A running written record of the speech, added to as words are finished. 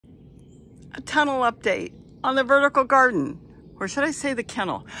a tunnel update on the vertical garden, or should I say the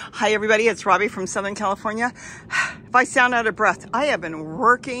kennel. Hi everybody, it's Robbie from Southern California. If I sound out of breath, I have been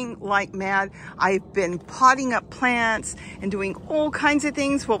working like mad. I've been potting up plants and doing all kinds of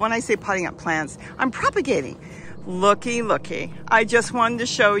things. Well, when I say potting up plants, I'm propagating. Looky. I just wanted to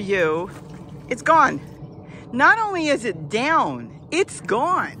show you, it's gone. Not only is it down, it's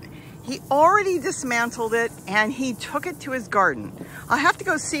gone. He already dismantled it and he took it to his garden. I'll have to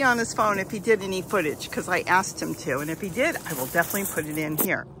go see on his phone if he did any footage because I asked him to. And if he did, I will definitely put it in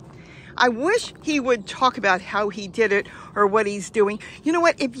here. I wish he would talk about how he did it or what he's doing. You know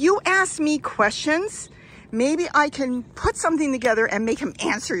what? If you ask me questions, maybe I can put something together and make him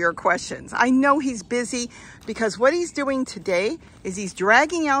answer your questions. I know he's busy because what he's doing today is he's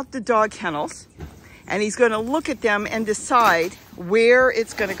dragging out the dog kennels and he's going to look at them and decide where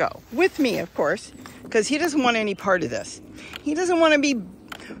it's going to go. With me, of course, because he doesn't want any part of this. He doesn't want to be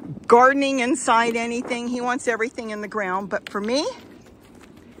gardening inside anything. He wants everything in the ground. But for me,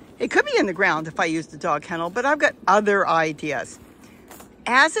 it could be in the ground if I use the dog kennel, but I've got other ideas.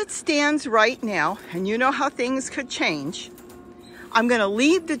 As it stands right now, and you know how things could change, I'm going to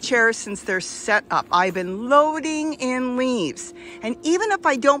leave the chairs since they're set up. I've been loading in leaves. And even if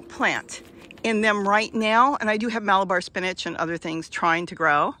I don't plant in them right now, and I do have Malabar spinach and other things trying to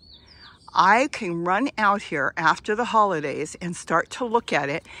grow, I can run out here after the holidays and start to look at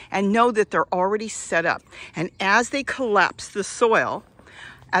it and know that they're already set up. And as they collapse the soil,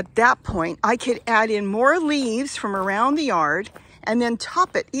 at that point, I could add in more leaves from around the yard and then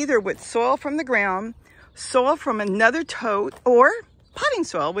top it either with soil from the ground, soil from another tote, or potting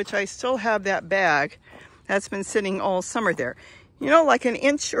soil, which I still have that bag that's been sitting all summer there. You know, like an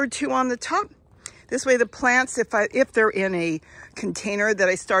inch or two on the top. This way the plants, if they're in a container that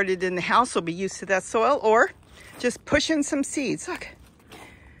I started in the house, will be used to that soil, or just push in some seeds. Look,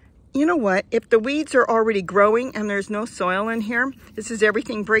 you know what? If the weeds are already growing and there's no soil in here, this is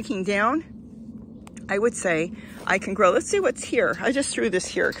everything breaking down, I would say I can grow. Let's see what's here. I just threw this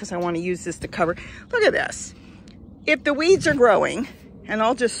here because I want to use this to cover. Look at this. If the weeds are growing, and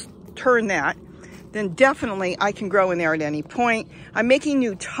I'll just turn that, then definitely I can grow in there at any point. I'm making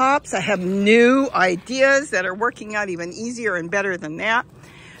new tops. I have new ideas that are working out even easier and better than that.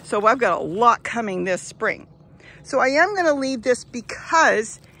 So I've got a lot coming this spring. So I am going to leave this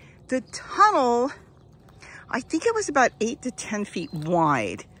because the tunnel, I think it was about 8 to 10 feet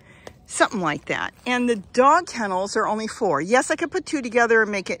wide, something like that. And the dog kennels are only 4. Yes, I could put 2 together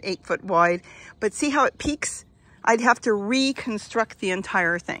and make it 8 foot wide, but see how it peaks? I'd have to reconstruct the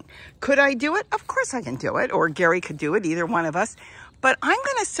entire thing. Could I do it? Of course I can do it, or Gary could do it, either one of us. But I'm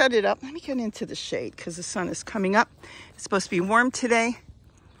going to set it up. Let me get into the shade because the sun is coming up. It's supposed to be warm today.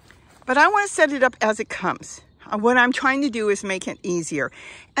 But I want to set it up as it comes. What I'm trying to do is make it easier.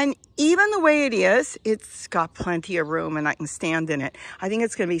 And even the way it is, it's got plenty of room and I can stand in it. I think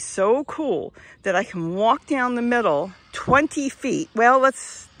it's going to be so cool that I can walk down the middle 20 feet. Well, let's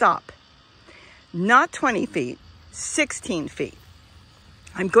stop. Not 20 feet. 16 feet.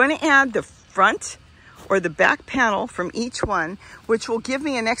 I'm going to add the front or the back panel from each one, which will give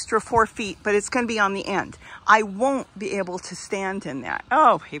me an extra 4 feet, but it's going to be on the end. I won't be able to stand in that.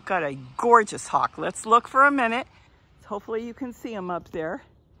 Oh, you've got a gorgeous hawk. Let's look for a minute. Hopefully you can see him up there,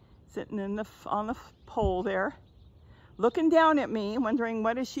 sitting on the pole there, looking down at me, wondering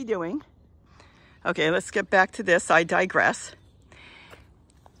what is she doing. Okay, let's get back to this. I digress.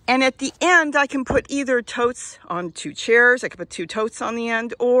 And at the end, I can put either totes on 2 chairs, I can put 2 totes on the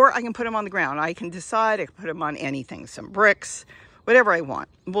end, or I can put them on the ground. I can decide, I can put them on anything, some bricks, whatever I want.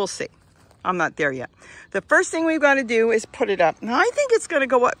 We'll see. I'm not there yet. The first thing we've got to do is put it up. Now, I think it's going to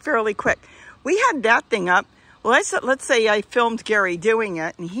go up fairly quick. We had that thing up. Well, let's say I filmed Gary doing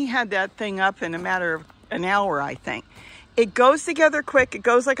it, and he had that thing up in a matter of an hour, I think. It goes together quick. It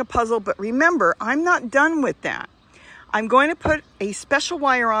goes like a puzzle. But remember, I'm not done with that. I'm going to put a special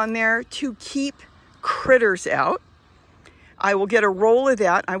wire on there to keep critters out. I will get a roll of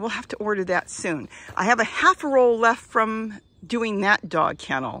that. I will have to order that soon. I have a half a roll left from doing that dog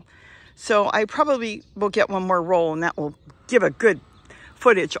kennel. So I probably will get one more roll and that will give a good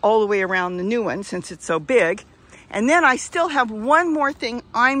footage all the way around the new one since it's so big. And then I still have one more thing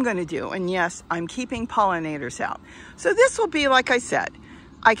I'm going to do. And yes, I'm keeping pollinators out. So this will be, like I said,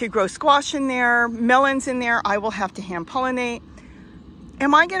 I could grow squash in there, melons in there. I will have to hand pollinate.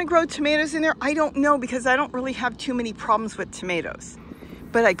 Am I going to grow tomatoes in there? I don't know because I don't really have too many problems with tomatoes.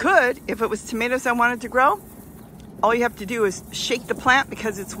 But I could, if it was tomatoes I wanted to grow. All you have to do is shake the plant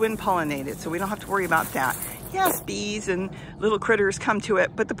because it's wind pollinated, so we don't have to worry about that. Yes, bees and little critters come to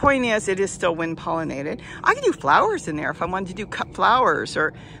it, but the point is it is still wind pollinated. I can do flowers in there if I wanted to do cut flowers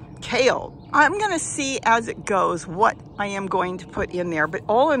or kale. I'm gonna see as it goes what I am going to put in there, but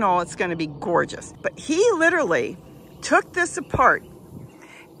all in all, it's gonna be gorgeous. But he literally took this apart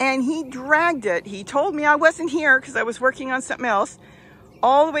and he dragged it. He told me I wasn't here because I was working on something else,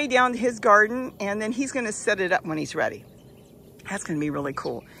 all the way down to his garden, and then he's gonna set it up when he's ready. That's gonna be really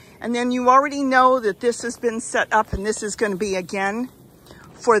cool. And then you already know that this has been set up, and this is gonna be again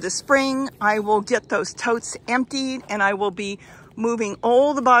for the spring. I will get those totes emptied, and I will be moving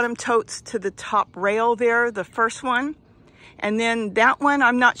all the bottom totes to the top rail there, the first one. And then that one,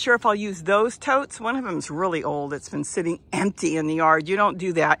 I'm not sure if I'll use those totes. One of them is really old. It's been sitting empty in the yard. You don't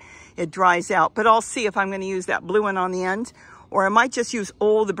do that. It dries out. But I'll see if I'm gonna use that blue one on the end, or I might just use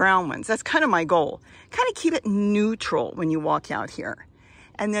all the brown ones. That's kind of my goal. Kind of keep it neutral when you walk out here.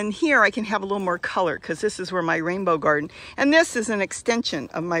 And then here I can have a little more color because this is where my rainbow garden, and this is an extension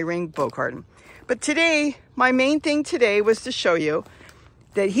of my rainbow garden. But today, my main thing today was to show you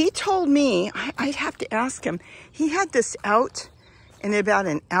that he told me, I'd have to ask him, he had this out in about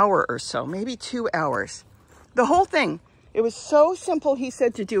an hour or so, maybe 2 hours. The whole thing. It was so simple, he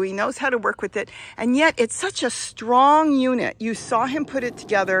said, to do. He knows how to work with it. And yet it's such a strong unit. You saw him put it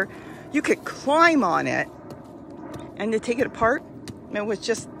together. You could climb on it. And to take it apart, it was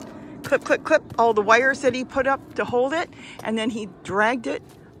just clip, clip, clip, all the wires that he put up to hold it. And then he dragged it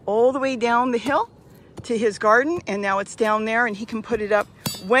all the way down the hill to his garden. And now it's down there, and he can put it up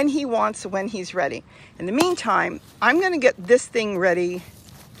when he wants, when he's ready. In the meantime, I'm going to get this thing ready.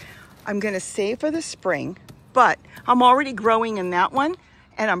 I'm going to save for the spring. But I'm already growing in that one,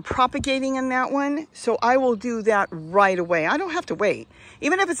 and I'm propagating in that one, so I will do that right away. I don't have to wait.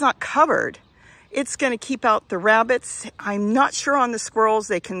 Even if it's not covered, it's going to keep out the rabbits. I'm not sure on the squirrels.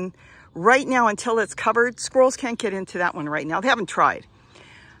 They can, right now, until it's covered, squirrels can't get into that one right now. They haven't tried.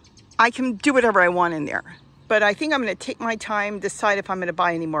 I can do whatever I want in there. But I think I'm going to take my time, decide if I'm going to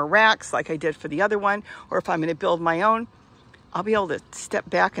buy any more racks like I did for the other one, or if I'm going to build my own. I'll be able to step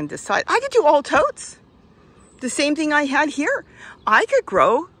back and decide. I could do all totes. The same thing I had here. I could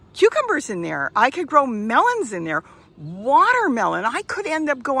grow cucumbers in there. I could grow melons in there. Watermelon. I could end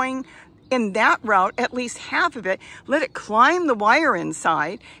up going in that route, at least half of it. Let it climb the wire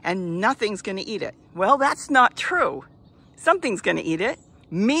inside, and nothing's going to eat it. Well, that's not true. Something's going to eat it.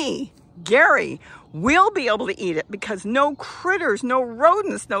 Me, Gary, will be able to eat it because no critters, no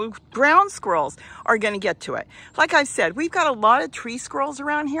rodents, no ground squirrels are going to get to it. Like I said, we've got a lot of tree squirrels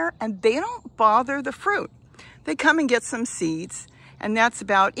around here, and they don't bother the fruit. They come and get some seeds, and that's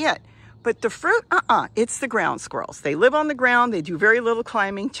about it. But the fruit, it's the ground squirrels. They live on the ground. They do very little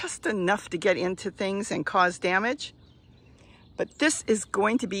climbing, just enough to get into things and cause damage. But this is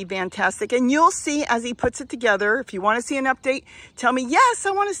going to be fantastic. And you'll see as he puts it together. If you want to see an update, tell me, yes,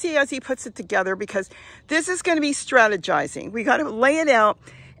 I want to see as he puts it together, because this is going to be strategizing. We got to lay it out,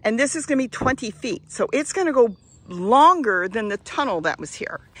 and this is going to be 20 feet. So it's going to go longer than the tunnel that was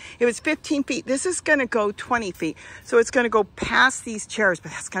here. It was 15 feet. This is going to go 20 feet. So it's going to go past these chairs,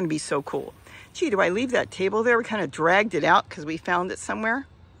 but that's going to be so cool. Gee, do I leave that table there? We kind of dragged it out because we found it somewhere.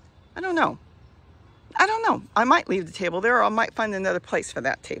 I don't know. I might leave the table there, or I might find another place for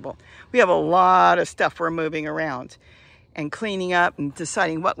that table. We have a lot of stuff we're moving around and cleaning up and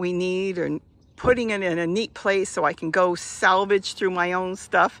deciding what we need, and putting it in a neat place so I can go salvage through my own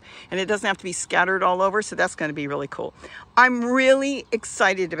stuff, and it doesn't have to be scattered all over. So that's going to be really cool. I'm really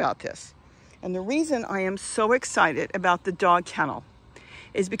excited about this. And the reason I am so excited about the dog kennel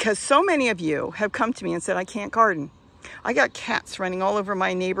is because so many of you have come to me and said, I can't garden. I got cats running all over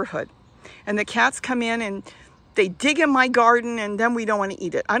my neighborhood, and the cats come in and they dig in my garden, and then we don't want to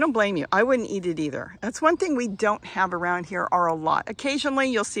eat it. I don't blame you. I wouldn't eat it either. That's one thing we don't have around here, are a lot. Occasionally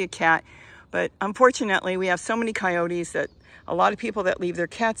you'll see a cat, but unfortunately we have so many coyotes that a lot of people that leave their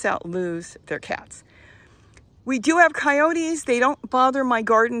cats out lose their cats. We do have coyotes. They don't bother my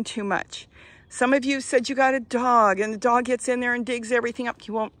garden too much. Some of you said you got a dog, and the dog gets in there and digs everything up.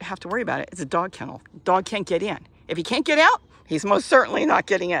 You won't have to worry about it. It's a dog kennel. Dog can't get in. If he can't get out, he's most certainly not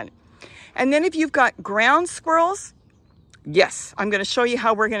getting in. And then if you've got ground squirrels, yes, I'm going to show you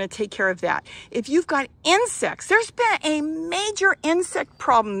how we're going to take care of that. If you've got insects, there's been a major insect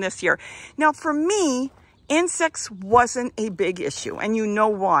problem this year. Now, for me, insects wasn't a big issue, and you know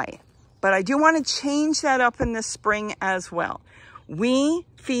why. But I do want to change that up in the spring as well. We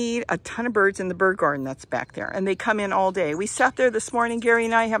feed a ton of birds in the bird garden that's back there, and they come in all day. We sat there this morning, Gary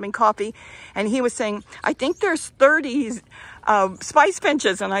and I, having coffee, and he was saying, I think there's 30 spice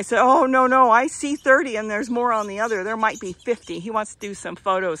finches. And I said, oh, no, I see 30, and there's more on the other. There might be 50. He wants to do some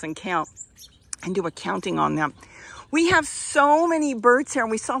photos and count and do a counting on them. We have so many birds here,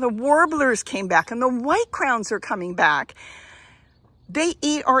 and we saw the warblers came back, and the white crowns are coming back. they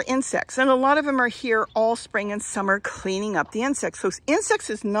eat our insects, and a lot of them are here all spring and summer cleaning up the insects. So insects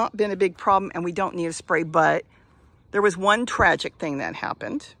has not been a big problem, and we don't need a spray, but there was one tragic thing that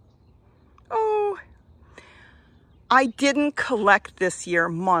happened. Oh, I didn't collect this year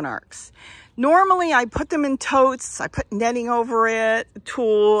monarchs. Normally I put them in totes, I put netting over it,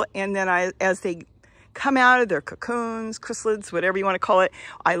 tulle, and then as they come out of their cocoons, chrysalids, whatever you want to call it,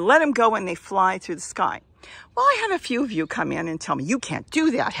 I let them go and they fly through the sky. Well, I had a few of you come in and tell me, you can't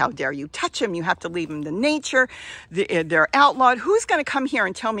do that. How dare you touch them? You have to leave them to nature. They're outlawed. Who's going to come here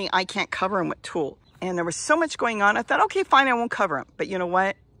and tell me I can't cover them with tulle? And there was so much going on. I thought, okay, fine, I won't cover them. But you know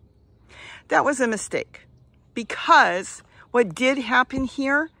what? That was a mistake, because what did happen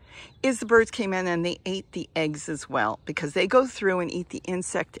here is the birds came in and they ate the eggs as well, because they go through and eat the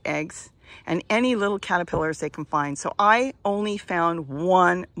insect eggs and any little caterpillars they can find. So I only found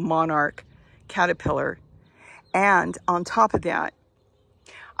one monarch caterpillar. And on top of that,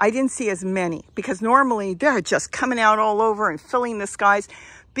 I didn't see as many, because normally they're just coming out all over and filling the skies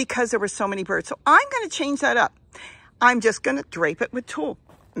because there were so many birds. So I'm going to change that up. I'm just going to drape it with tulle,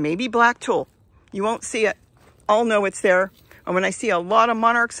 maybe black tulle. You won't see it. I'll know it's there. And when I see a lot of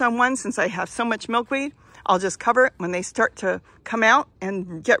monarchs on one, since I have so much milkweed, I'll just cover it. When they start to come out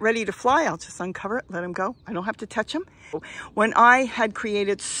and get ready to fly, I'll just uncover it, let them go. I don't have to touch them. When I had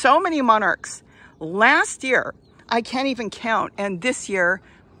created so many monarchs last year, I can't even count. And this year,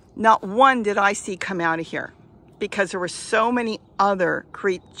 not one did I see come out of here, because there were so many other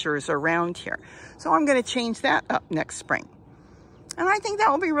creatures around here. So I'm going to change that up next spring. And I think that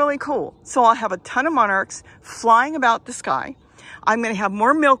will be really cool. So I'll have a ton of monarchs flying about the sky. I'm going to have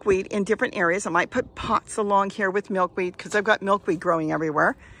more milkweed in different areas. I might put pots along here with milkweed, because I've got milkweed growing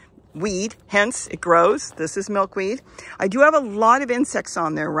everywhere. Weed, hence it grows. This is milkweed. I do have a lot of insects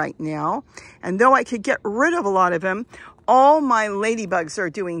on there right now. And though I could get rid of a lot of them, all my ladybugs are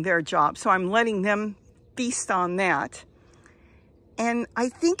doing their job. So I'm letting them feast on that. And I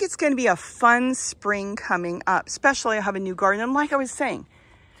think it's going to be a fun spring coming up, especially I have a new garden. And like I was saying,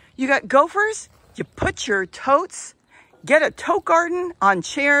 you got gophers, you put your totes, get a tote garden on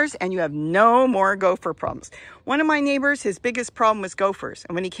chairs, and you have no more gopher problems. One of my neighbors, his biggest problem was gophers.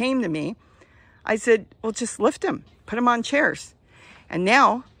 And when he came to me, I said, well, just lift them, put them on chairs. And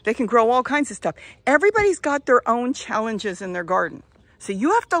now they can grow all kinds of stuff. Everybody's got their own challenges in their garden. So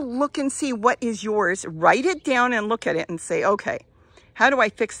you have to look and see what is yours, write it down and look at it and say, okay, how do I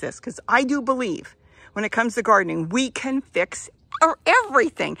fix this? Because I do believe when it comes to gardening, we can fix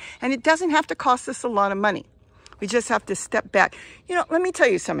everything. And it doesn't have to cost us a lot of money. We just have to step back. You know, let me tell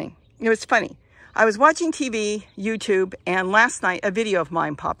you something. It was funny. I was watching TV, YouTube, and last night a video of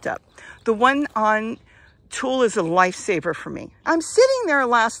mine popped up. The one on tulle is a lifesaver for me. I'm sitting there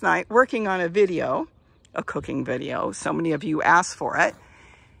last night working on a video, a cooking video. So many of you asked for it.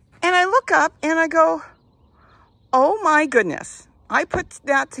 And I look up and I go, oh my goodness. I put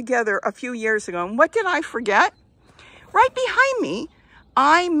that together a few years ago. And what did I forget? Right behind me,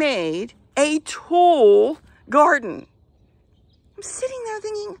 I made a tulle garden. I'm sitting there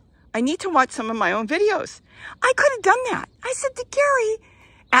thinking, I need to watch some of my own videos. I could have done that. I said to Gary,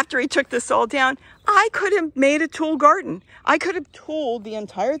 after he took this all down, I could have made a tulle garden. I could have tulled the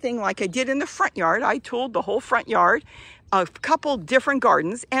entire thing like I did in the front yard. I tulled the whole front yard, a couple different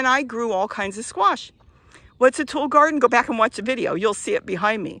gardens, and I grew all kinds of squash. What's a tulle garden? Go back and watch the video. You'll see it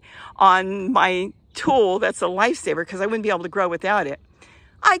behind me on my tulle. That's a lifesaver because I wouldn't be able to grow without it.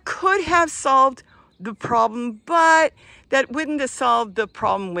 I could have solved the problem, but that wouldn't have solved the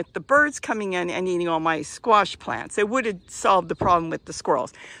problem with the birds coming in and eating all my squash plants. It would have solved the problem with the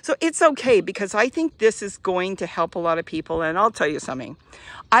squirrels. So it's okay, because I think this is going to help a lot of people. And I'll tell you something,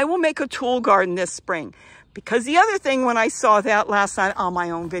 I will make a tulle garden this spring. Because the other thing, when I saw that last night on my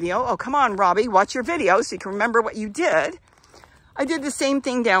own video, oh, come on, Robbie, watch your video so you can remember what you did. I did the same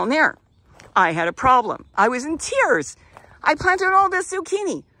thing down there. I had a problem. I was in tears. I planted all this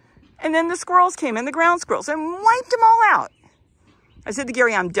zucchini. And then the squirrels came in, the ground squirrels, and wiped them all out. I said to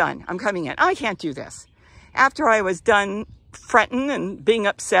Gary, I'm done. I'm coming in. I can't do this. After I was done fretting and being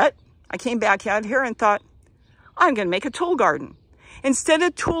upset, I came back out here and thought, I'm going to make a tulle garden. Instead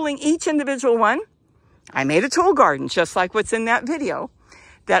of tulling each individual one, I made a tulle garden, just like what's in that video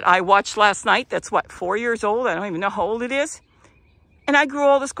that I watched last night. That's what, 4 years old? I don't even know how old it is. And I grew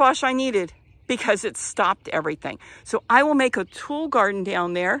all the squash I needed because it stopped everything. So I will make a tulle garden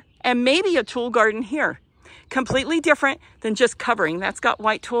down there and maybe a tulle garden here. Completely different than just covering. That's got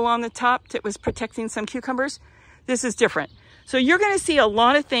white tulle on the top that was protecting some cucumbers. This is different. So you're going to see a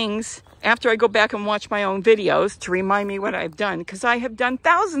lot of things after I go back and watch my own videos to remind me what I've done, because I have done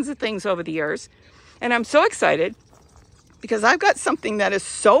thousands of things over the years. And I'm so excited because I've got something that is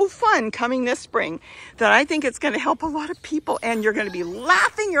so fun coming this spring that I think it's going to help a lot of people, and you're going to be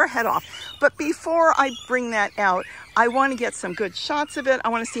laughing your head off. But before I bring that out, I want to get some good shots of it. I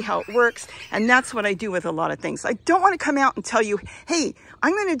want to see how it works, and that's what I do with a lot of things. I don't want to come out and tell you, hey,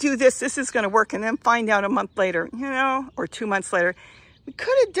 I'm going to do this, this is going to work, and then find out a month later, you know, or 2 months later, we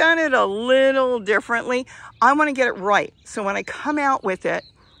could have done it a little differently. I want to get it right. So when I come out with it,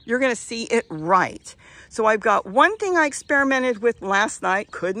 you're going to see it right. So I've got one thing I experimented with last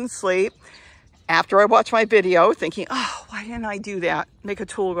night, couldn't sleep, after I watched my video, thinking, oh, why didn't I do that? Make a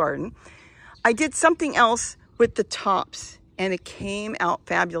tool garden. I did something else with the tops, and it came out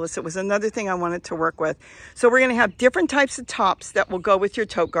fabulous. It was another thing I wanted to work with. So we're going to have different types of tops that will go with your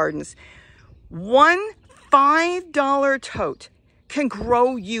tote gardens. One $5 tote can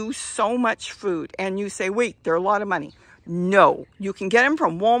grow you so much food. And you say, wait, they're a lot of money. No, you can get them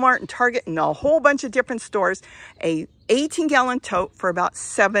from Walmart and Target and a whole bunch of different stores. A 18-gallon tote for about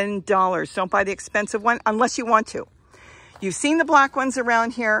 $7. Don't buy the expensive one unless you want to. You've seen the black ones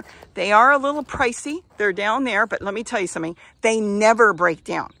around here. They are a little pricey. They're down there, but let me tell you something. They never break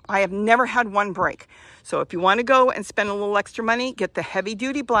down. I have never had one break. So if you want to go and spend a little extra money, get the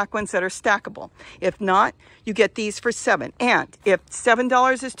heavy-duty black ones that are stackable. If not, you get these for $7. And if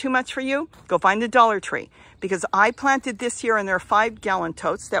 $7 is too much for you, go find the Dollar Tree. Because I planted this year, and there are 5-gallon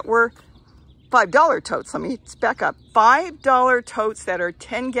totes that were $5 totes. Let me back up. $5 totes that are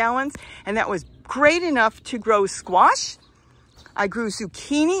 10 gallons, and that was great enough to grow squash. I grew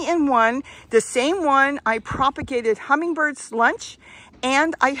zucchini in one. The same one, I propagated hummingbirds lunch,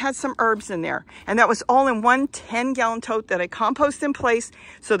 and I had some herbs in there. And that was all in one 10-gallon tote that I composted in place.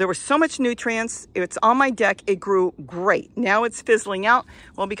 So there was so much nutrients. It's on my deck. It grew great. Now it's fizzling out.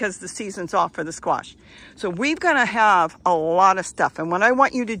 Well, because the season's off for the squash. So we're going to have a lot of stuff. And what I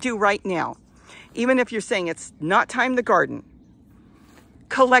want you to do right now, even if you're saying it's not time to garden,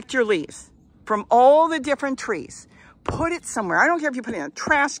 collect your leaves from all the different trees. Put it somewhere. I don't care if you put it in a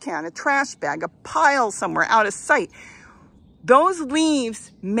trash can, a trash bag, a pile somewhere out of sight. Those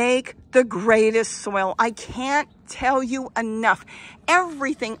leaves make the greatest soil. I can't tell you enough.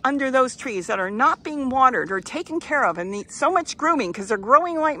 Everything under those trees that are not being watered or taken care of and need so much grooming because they're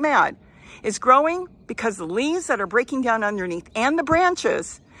growing like mad is growing because the leaves that are breaking down underneath and the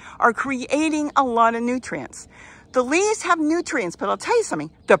branches are creating a lot of nutrients. The leaves have nutrients, but I'll tell you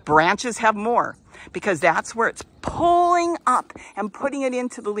something, the branches have more because that's where it's pulling up and putting it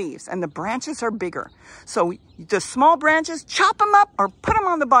into the leaves, and the branches are bigger. So the small branches, chop them up or put them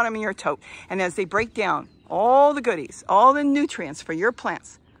on the bottom of your tote. And as they break down, all the goodies, all the nutrients for your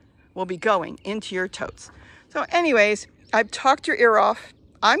plants will be going into your totes. So anyways, I've talked your ear off.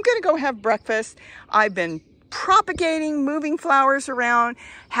 I'm going to go have breakfast. I've been propagating, moving flowers around,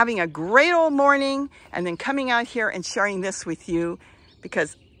 having a great old morning, and then coming out here and sharing this with you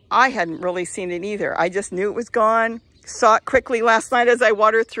because I hadn't really seen it either. I just knew it was gone, saw it quickly last night as I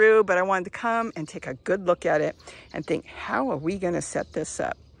watered through, but I wanted to come and take a good look at it and think, how are we going to set this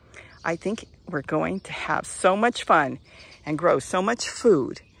up? I think we're going to have so much fun and grow so much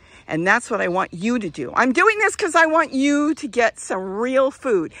food. And that's what I want you to do. I'm doing this because I want you to get some real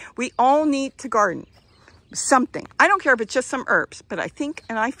food. We all need to garden. Something. I don't care if it's just some herbs, but I think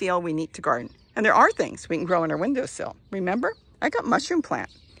and I feel we need to garden. And there are things we can grow on our windowsill. Remember? I got mushroom plant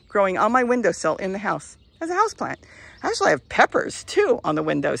growing on my windowsill in the house as a house plant. Actually, I have peppers too on the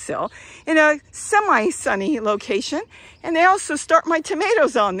windowsill in a semi-sunny location. And they also start my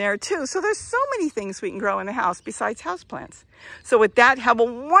tomatoes on there too. So there's so many things we can grow in the house besides houseplants. So with that, have a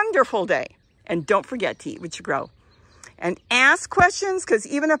wonderful day. And don't forget to eat what you grow. And ask questions, because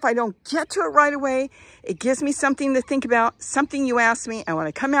even if I don't get to it right away, it gives me something to think about, something you ask me. And when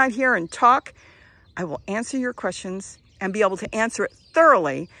I come out here and talk, I will answer your questions and be able to answer it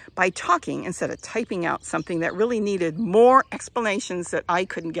thoroughly by talking instead of typing out something that really needed more explanations that I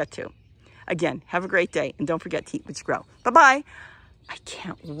couldn't get to. Again, have a great day, and don't forget to eat what you grow. Bye-bye. I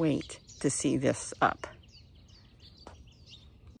can't wait to see this up.